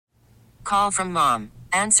Call from mom.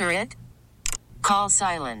 Answer it. Call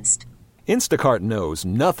silenced. Instacart knows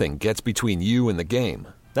nothing gets between you and the game.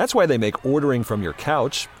 That's why they make ordering from your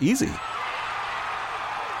couch easy.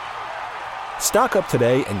 Stock up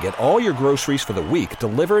today and get all your groceries for the week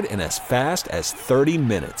delivered in as fast as 30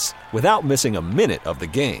 minutes without missing a minute of the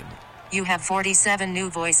game. You have 47 new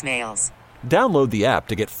voicemails. Download the app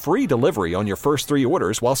to get free delivery on your first 3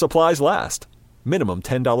 orders while supplies last. Minimum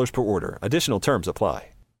 $10 per order. Additional terms apply.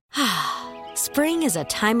 Spring is a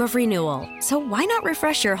time of renewal, so why not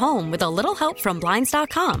refresh your home with a little help from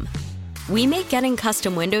Blinds.com? We make getting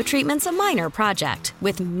custom window treatments a minor project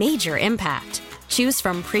with major impact. Choose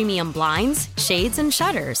from premium blinds, shades, and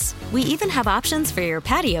shutters. We even have options for your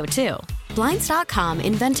patio, too. Blinds.com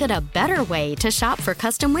invented a better way to shop for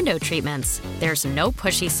custom window treatments. There's no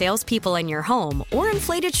pushy salespeople in your home or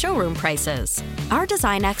inflated showroom prices. Our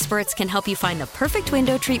design experts can help you find the perfect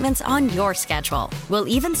window treatments on your schedule. We'll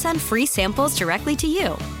even send free samples directly to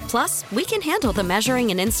you. Plus, we can handle the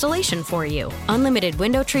measuring and installation for you. Unlimited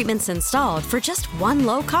window treatments installed for just one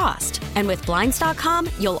low cost. And with Blinds.com,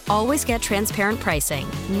 you'll always get transparent pricing.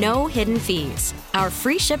 No hidden fees. Our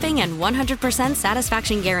free shipping and 100%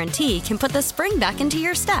 satisfaction guarantee can put the spring back into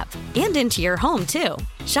your step and into your home, too.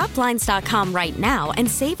 Shop Blinds.com right now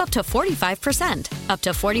and save up to 45%. Up to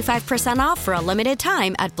 45% off for a limited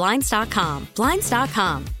time at Blinds.com.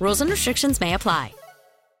 Blinds.com. Rules and restrictions may apply.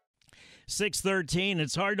 6:13.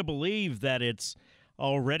 It's hard to believe that it's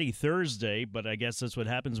already Thursday, but I guess that's what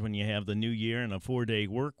happens when you have the new year and a 4-day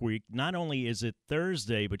work week. Not only is it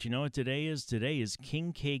Thursday, but you know what today is? Today is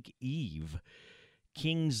King Cake Eve.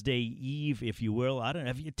 King's Day Eve, if you will. I don't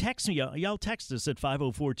know. If you text me, y'all text us at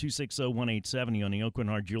 504-260-1870 on the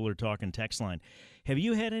Oakland Jeweler Talk and text line. Have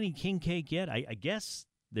you had any king cake yet? I guess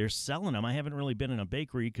they're selling them. I haven't really been in a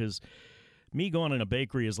bakery because me going in a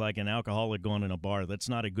bakery is like an alcoholic going in a bar. That's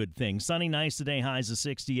not a good thing. Sunny, nice today. Highs of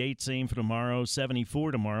 68. Same for tomorrow.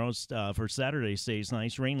 74 tomorrow. For Saturday stays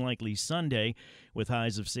nice. Rain likely Sunday with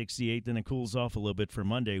highs of 68. Then it cools off a little bit for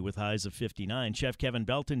Monday with highs of 59. Chef Kevin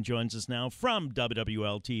Belton joins us now from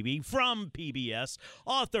WWL-TV, from PBS,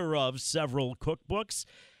 author of several cookbooks.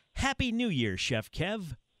 Happy New Year, Chef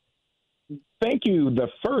Kev. Thank you. The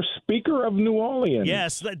first speaker of New Orleans.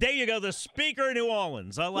 Yes, there you go. The speaker of New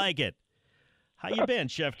Orleans. I like it. How you been,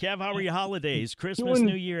 Chef Kev? How are your holidays? Christmas,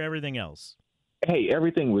 New Year, everything else? Hey,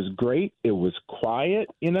 everything was great. It was quiet,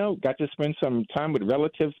 Got to spend some time with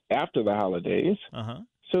relatives after the holidays. Uh-huh.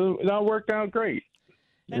 So it all worked out great.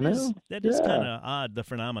 That is kind of odd, the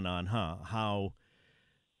phenomenon, huh? How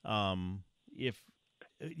if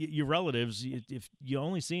your relatives, if you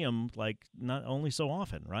only see them, like, not only so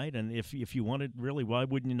often, right? And if you wanted, really, why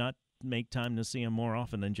wouldn't you not make time to see them more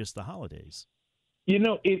often than just the holidays?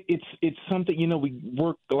 It's something, we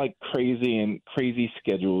work like crazy and crazy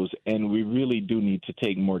schedules, and we really do need to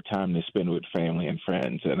take more time to spend with family and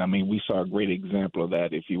friends. And, I mean, we saw a great example of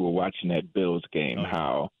that if you were watching that Bills game,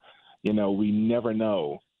 how, we never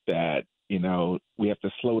know that, we have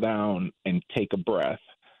to slow down and take a breath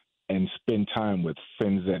and spend time with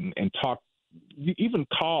friends and talk, even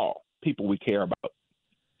call people we care about.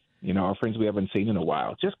 Our friends we haven't seen in a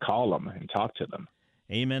while. Just call them and talk to them.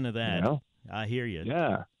 Amen to that. I hear you.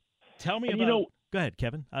 Yeah. Tell me about. Go ahead,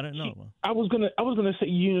 Kevin. I don't know. I was gonna say,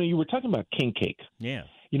 you were talking about king cake. Yeah.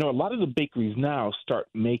 A lot of the bakeries now start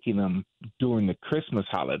making them during the Christmas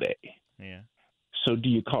holiday. Yeah. So do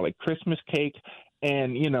you call it Christmas cake?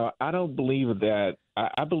 And I don't believe that.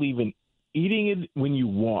 I believe in eating it when you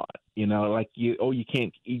want. Like you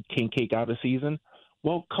can't eat king cake out of season.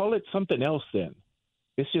 Well, call it something else then.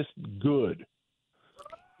 It's just good.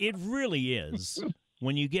 It really is.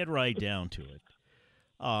 When you get right down to it,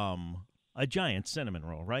 a giant cinnamon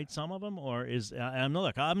roll, right? Some of them, or I'm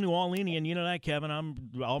New Orleanian, you know that, Kevin.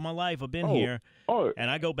 All my life I've been here, and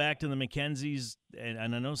I go back to the Mackenzies, and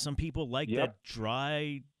I know some people like that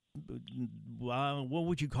dry. What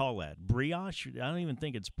would you call that? Brioche? I don't even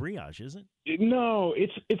think it's brioche, is it? No,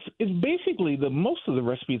 it's basically most of the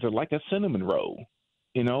recipes are like a cinnamon roll.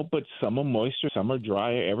 But some are moister, some are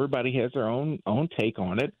dry. Everybody has their own take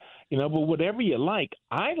on it, but whatever you like.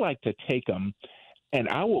 I like to take them and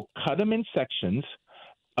I will cut them in sections,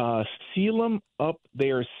 seal them up.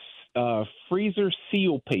 There's freezer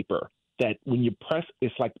seal paper that when you press,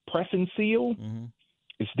 it's like press and seal. Mm-hmm.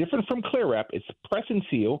 It's different from clear wrap. It's press and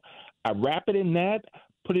seal. I wrap it in that,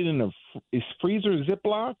 put it in a freezer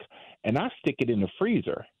Ziploc, and I stick it in the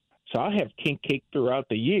freezer. So I have king cake throughout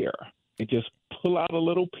the year. And just pull out a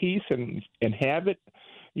little piece and have it,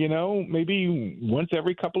 maybe once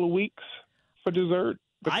every couple of weeks for dessert,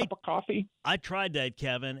 a cup of coffee. I tried that,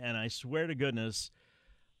 Kevin, and I swear to goodness,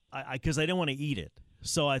 because I didn't want to eat it.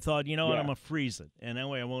 So I thought, you know what, Yeah. I'm going to freeze it, and that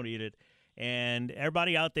way I won't eat it. And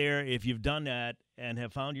everybody out there, if you've done that and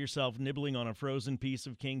have found yourself nibbling on a frozen piece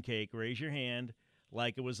of king cake, raise your hand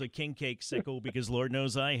like it was a king cake sickle, because Lord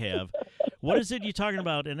knows I have. What is it you're talking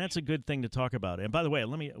about? And that's a good thing to talk about. And by the way,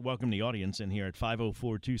 let me welcome the audience in here at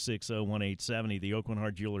 504-260-1870, the Oakland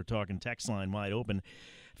Heart Jeweler Talking text line wide open.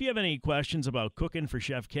 If you have any questions about cooking for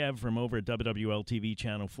Chef Kev from over at WWL TV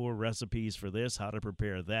Channel 4, recipes for this, how to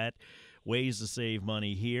prepare that, ways to save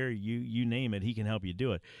money here, you name it, he can help you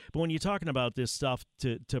do it. But when you're talking about this stuff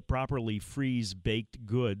to properly freeze baked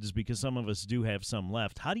goods, because some of us do have some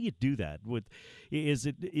left, how do you do that? Is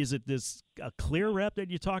it this a clear wrap that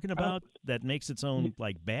you're talking about that makes its own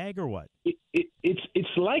like bag or what? It's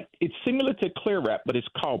similar to clear wrap, but it's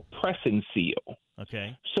called press and seal.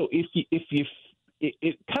 Okay. So it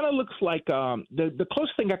kind of looks like the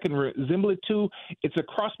closest thing I can resemble it to, it's a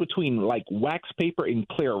cross between like wax paper and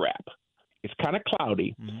clear wrap. It's kind of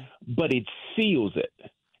cloudy, but it seals it.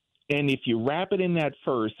 And if you wrap it in that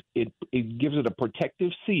first, it gives it a protective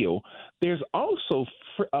seal. There's also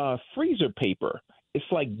freezer paper.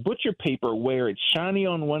 It's like butcher paper where it's shiny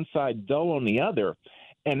on one side, dull on the other.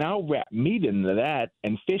 And I'll wrap meat into that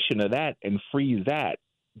and fish into that and freeze that.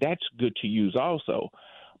 That's good to use also.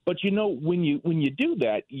 But when you do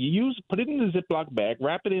that, put it in the Ziploc bag,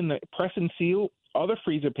 wrap it in the press and seal, other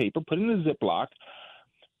freezer paper, put it in the Ziploc,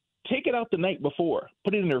 take it out the night before,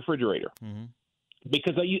 put it in the refrigerator. Mm-hmm.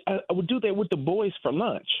 Because I would do that with the boys for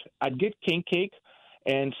lunch. I'd get king cake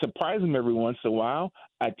and surprise them every once in a while.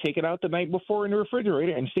 I'd take it out the night before in the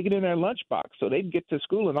refrigerator and stick it in their lunchbox. So they'd get to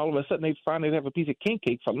school and all of a sudden they'd find they'd have a piece of king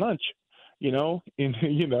cake for lunch, in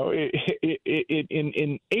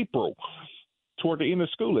April. Toward the end of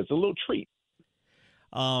school. It's a little treat.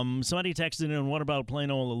 Somebody texted in, what about plain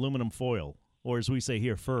old aluminum foil? Or as we say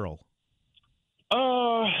here, furl?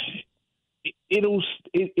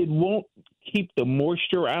 It won't keep the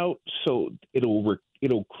moisture out, so it'll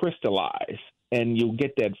crystallize, and you'll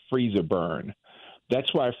get that freezer burn.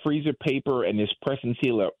 That's why freezer paper and this press and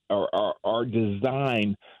seal are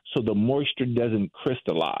designed so the moisture doesn't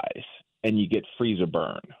crystallize, and you get freezer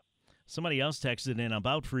burn. Somebody else texted in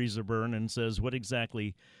about freezer burn and says, what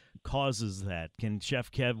exactly causes that? Can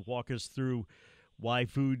Chef Kev walk us through why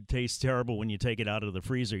food tastes terrible when you take it out of the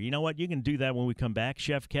freezer? You know what? You can do that when we come back,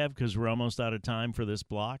 Chef Kev, because we're almost out of time for this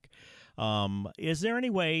block. Is there any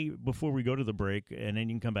way, before we go to the break, and then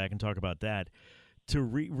you can come back and talk about that, to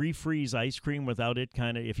refreeze ice cream without it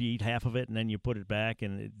kind of, if you eat half of it and then you put it back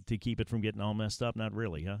and to keep it from getting all messed up? Not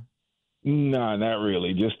really, huh? No, not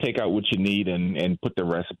really. Just take out what you need and put the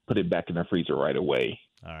rest, put it back in the freezer right away.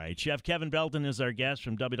 All right. Chef Kevin Belton is our guest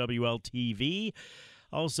from WWL TV,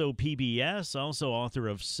 also PBS, also author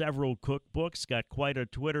of several cookbooks, got quite a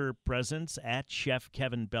Twitter presence at Chef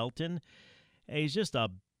Kevin Belton. He's just a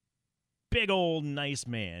big old nice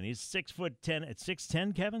man. He's 6'10". At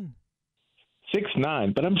 6'10", Kevin?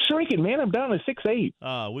 6'9", but I'm shrinking, man. I'm down to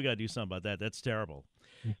 6'8". We got to do something about that. That's terrible.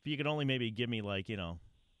 If you could only maybe give me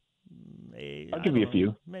I'll give you a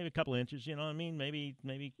few. Maybe a couple of inches, you know what I mean? Maybe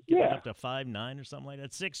get up to 5'9" or something like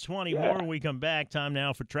that. 6:20 more when we come back. Time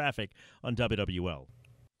now for traffic on WWL.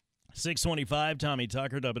 6:25, Tommy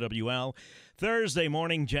Tucker, WWL. Thursday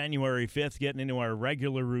morning, January 5th, getting into our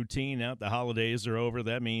regular routine. Now the holidays are over.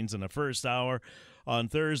 That means in the first hour on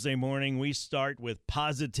Thursday morning, we start with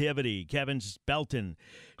positivity. Kevin Belton,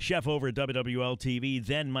 chef over at WWL TV.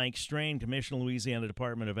 Then Mike Strain, Commissioner, Louisiana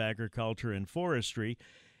Department of Agriculture and Forestry.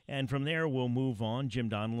 And from there, we'll move on. Jim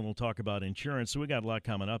Donlan will talk about insurance. So we got a lot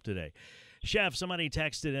coming up today. Chef, somebody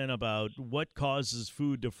texted in about what causes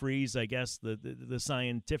food to freeze, I guess, the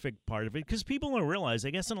scientific part of it. Because people don't realize, I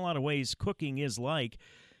guess in a lot of ways, cooking is like,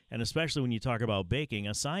 and especially when you talk about baking,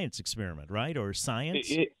 a science experiment, right? Or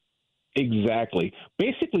science? Exactly.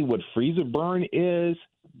 Basically, what freezer burn is,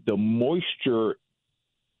 the moisture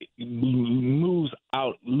loses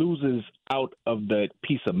out of the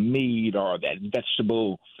piece of meat or that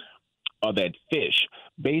vegetable or that fish.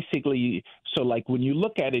 Basically, so like when you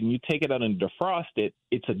look at it and you take it out and defrost it,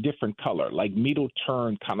 it's a different color. Like meat will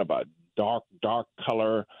turn kind of a dark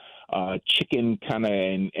color, chicken kind of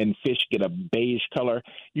and fish get a beige color.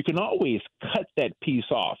 You can always cut that piece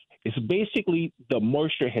off. It's basically the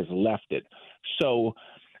moisture has left it. So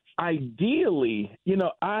ideally,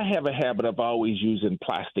 I have a habit of always using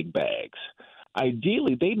plastic bags.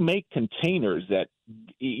 Ideally, they make containers that,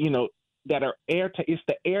 that are airtight. It's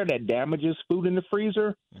the air that damages food in the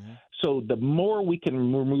freezer. Mm-hmm. So the more we can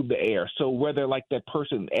remove the air. So whether like that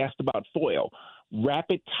person asked about foil, wrap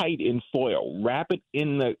it tight in foil, wrap it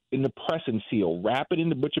in the press and seal, wrap it in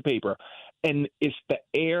the butcher paper, and it's the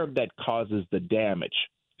air that causes the damage.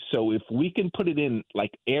 So if we can put it in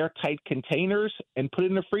like airtight containers and put it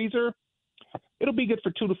in the freezer, it'll be good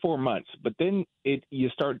for 2 to 4 months. But then you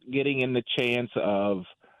start getting in the chance of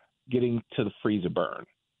getting to the freezer burn.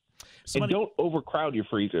 And don't overcrowd your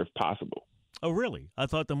freezer if possible. Oh, really? I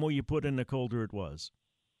thought the more you put in, the colder it was.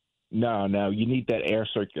 No, you need that air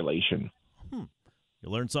circulation. You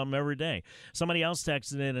learn something every day. Somebody else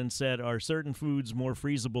texted in and said, are certain foods more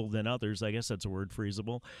freezable than others? I guess that's a word,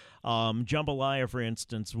 freezable. Jambalaya, for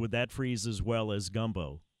instance, would that freeze as well as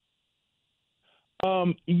gumbo?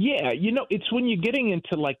 Yeah, it's when you're getting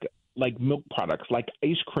into like milk products, like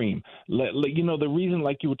ice cream. The reason,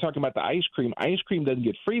 like you were talking about the ice cream doesn't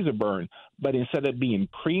get freezer burn, but instead of being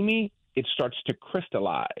creamy, it starts to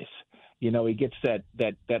crystallize. It gets that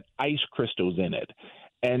ice crystals in it.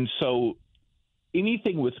 And so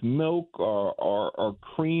anything with milk or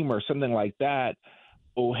cream or something like that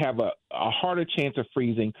will have a harder chance of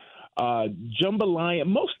freezing. Jambalaya,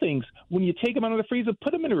 most things, when you take them out of the freezer,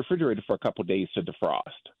 put them in the refrigerator for a couple of days to defrost.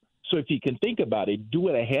 So if you can think about it, do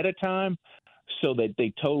it ahead of time so that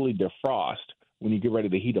they totally defrost when you get ready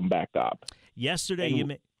to heat them back up.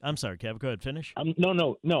 Yesterday, I'm sorry, Kev, go ahead, finish.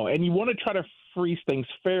 No. And you want to try to freeze things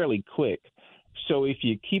fairly quick. So if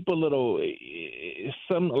you keep a little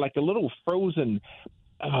frozen,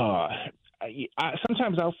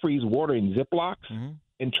 sometimes I'll freeze water in Ziplocs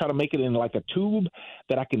and try to make it in like a tube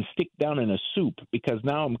that I can stick down in a soup, because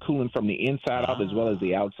now I'm cooling from the inside out as well as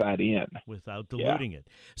the outside in. Without diluting it.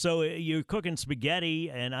 So you're cooking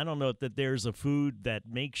spaghetti, and I don't know that there's a food that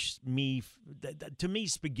makes to me,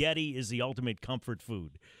 spaghetti is the ultimate comfort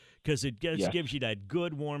food, because it gives you that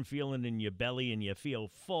good warm feeling in your belly and you feel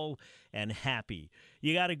full and happy.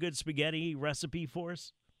 You got a good spaghetti recipe for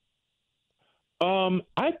us?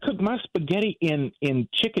 I cook my spaghetti in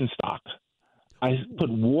chicken stock. I put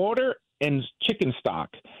water and chicken stock,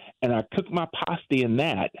 and I cook my pasta in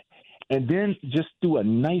that, and then just do a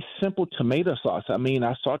nice, simple tomato sauce. I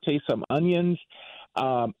saute some onions.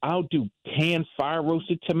 I'll do canned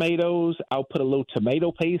fire-roasted tomatoes. I'll put a little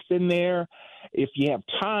tomato paste in there. If you have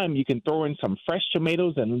time, you can throw in some fresh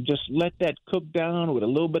tomatoes and just let that cook down with a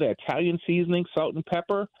little bit of Italian seasoning, salt and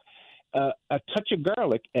pepper, a touch of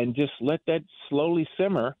garlic, and just let that slowly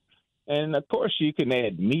simmer. And, of course, you can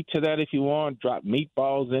add meat to that if you want, drop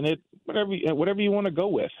meatballs in it, whatever you want to go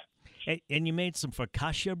with. And you made some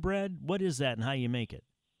focaccia bread? What is that and how you make it?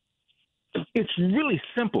 It's really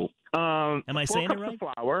simple. Am I saying it right? 4 cups of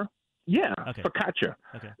flour. Yeah, okay. Focaccia.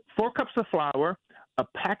 Okay. 4 cups of flour, a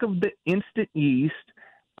pack of the instant yeast,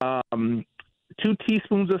 2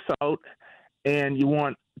 teaspoons of salt, and you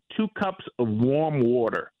want 2 cups of warm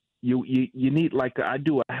water. You need, I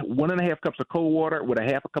do 1.5 cups of cold water with a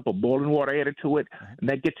half a cup of boiling water added to it, and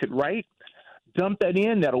that gets it right. Dump that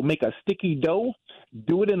in. That'll make a sticky dough.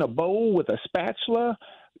 Do it in a bowl with a spatula.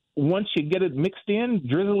 Once you get it mixed in,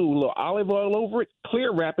 drizzle a little olive oil over it,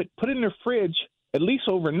 clear wrap it, put it in the fridge at least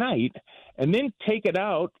overnight, and then take it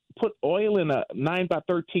out, put oil in a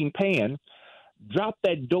 9x13 pan, drop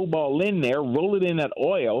that dough ball in there, roll it in that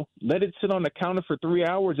oil, let it sit on the counter for 3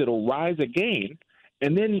 hours. It'll rise again.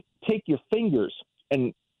 And then take your fingers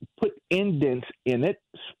and put indents in it,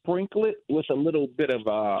 sprinkle it with a little bit of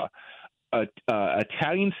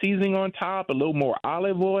Italian seasoning on top, a little more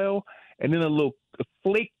olive oil, and then a little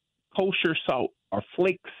flake kosher salt or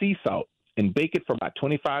flake sea salt, and bake it for about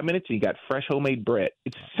 25 minutes, and you got fresh homemade bread.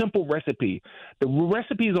 It's a simple recipe. The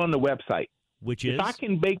recipe is on the website. Which is? If I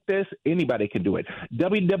can bake this, anybody can do it.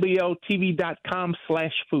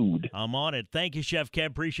 WWLTV.com/food. I'm on it. Thank you, Chef Kev.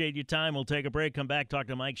 Appreciate your time. We'll take a break, come back, talk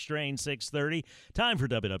to Mike Strain, 6:30. Time for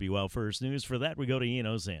WWL First News. For that, we go to Ian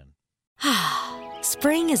Ozan.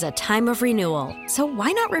 Spring is a time of renewal, so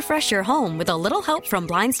why not refresh your home with a little help from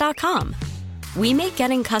Blinds.com? We make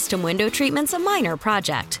getting custom window treatments a minor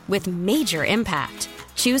project with major impact.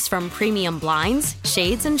 Choose from premium blinds,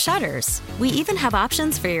 shades, and shutters. We even have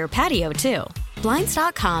options for your patio, too.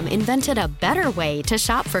 Blinds.com invented a better way to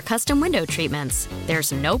shop for custom window treatments.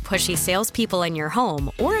 There's no pushy salespeople in your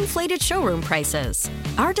home or inflated showroom prices.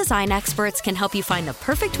 Our design experts can help you find the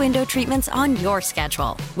perfect window treatments on your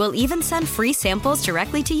schedule. We'll even send free samples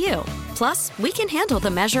directly to you. Plus, we can handle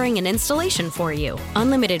the measuring and installation for you.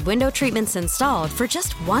 Unlimited window treatments installed for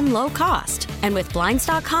just one low cost. And with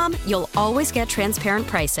Blinds.com, you'll always get transparent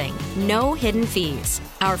pricing. No hidden fees.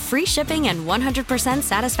 Our free shipping and 100%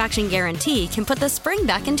 satisfaction guarantee can put the spring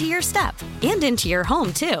back into your step and into your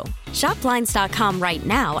home, too. Shop Blinds.com right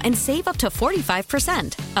now and save up to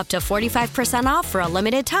 45%. Up to 45% off for a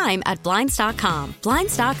limited time at Blinds.com.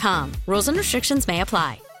 Blinds.com. Rules and restrictions may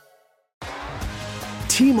apply.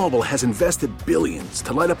 T-Mobile has invested billions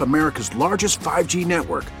to light up America's largest 5G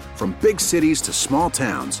network, from big cities to small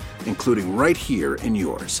towns, including right here in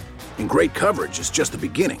yours. And great coverage is just the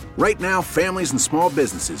beginning. Right now, families and small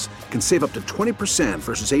businesses can save up to 20%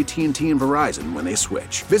 versus AT&T and Verizon when they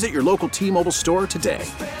switch. Visit your local T-Mobile store today.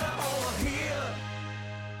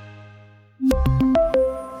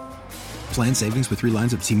 Plan savings with 3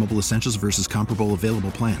 lines of T-Mobile Essentials versus comparable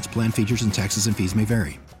available plans. Plan features and taxes and fees may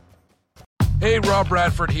vary. Hey, Rob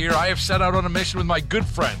Bradford here. I have set out on a mission with my good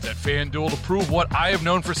friends at FanDuel to prove what I have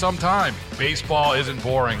known for some time. Baseball isn't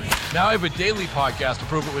boring. Now I have a daily podcast to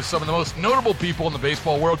prove it with some of the most notable people in the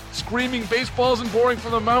baseball world, screaming baseball isn't boring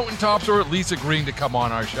from the mountaintops, or at least agreeing to come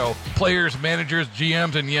on our show. Players, managers,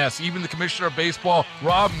 GMs, and yes, even the commissioner of baseball,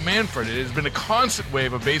 Rob Manfred. It has been a constant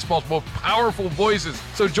wave of baseball's most powerful voices.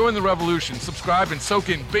 So join the revolution. Subscribe and soak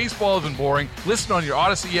in Baseball Isn't Boring. Listen on your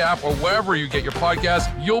Odyssey app or wherever you get your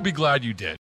podcasts. You'll be glad you did.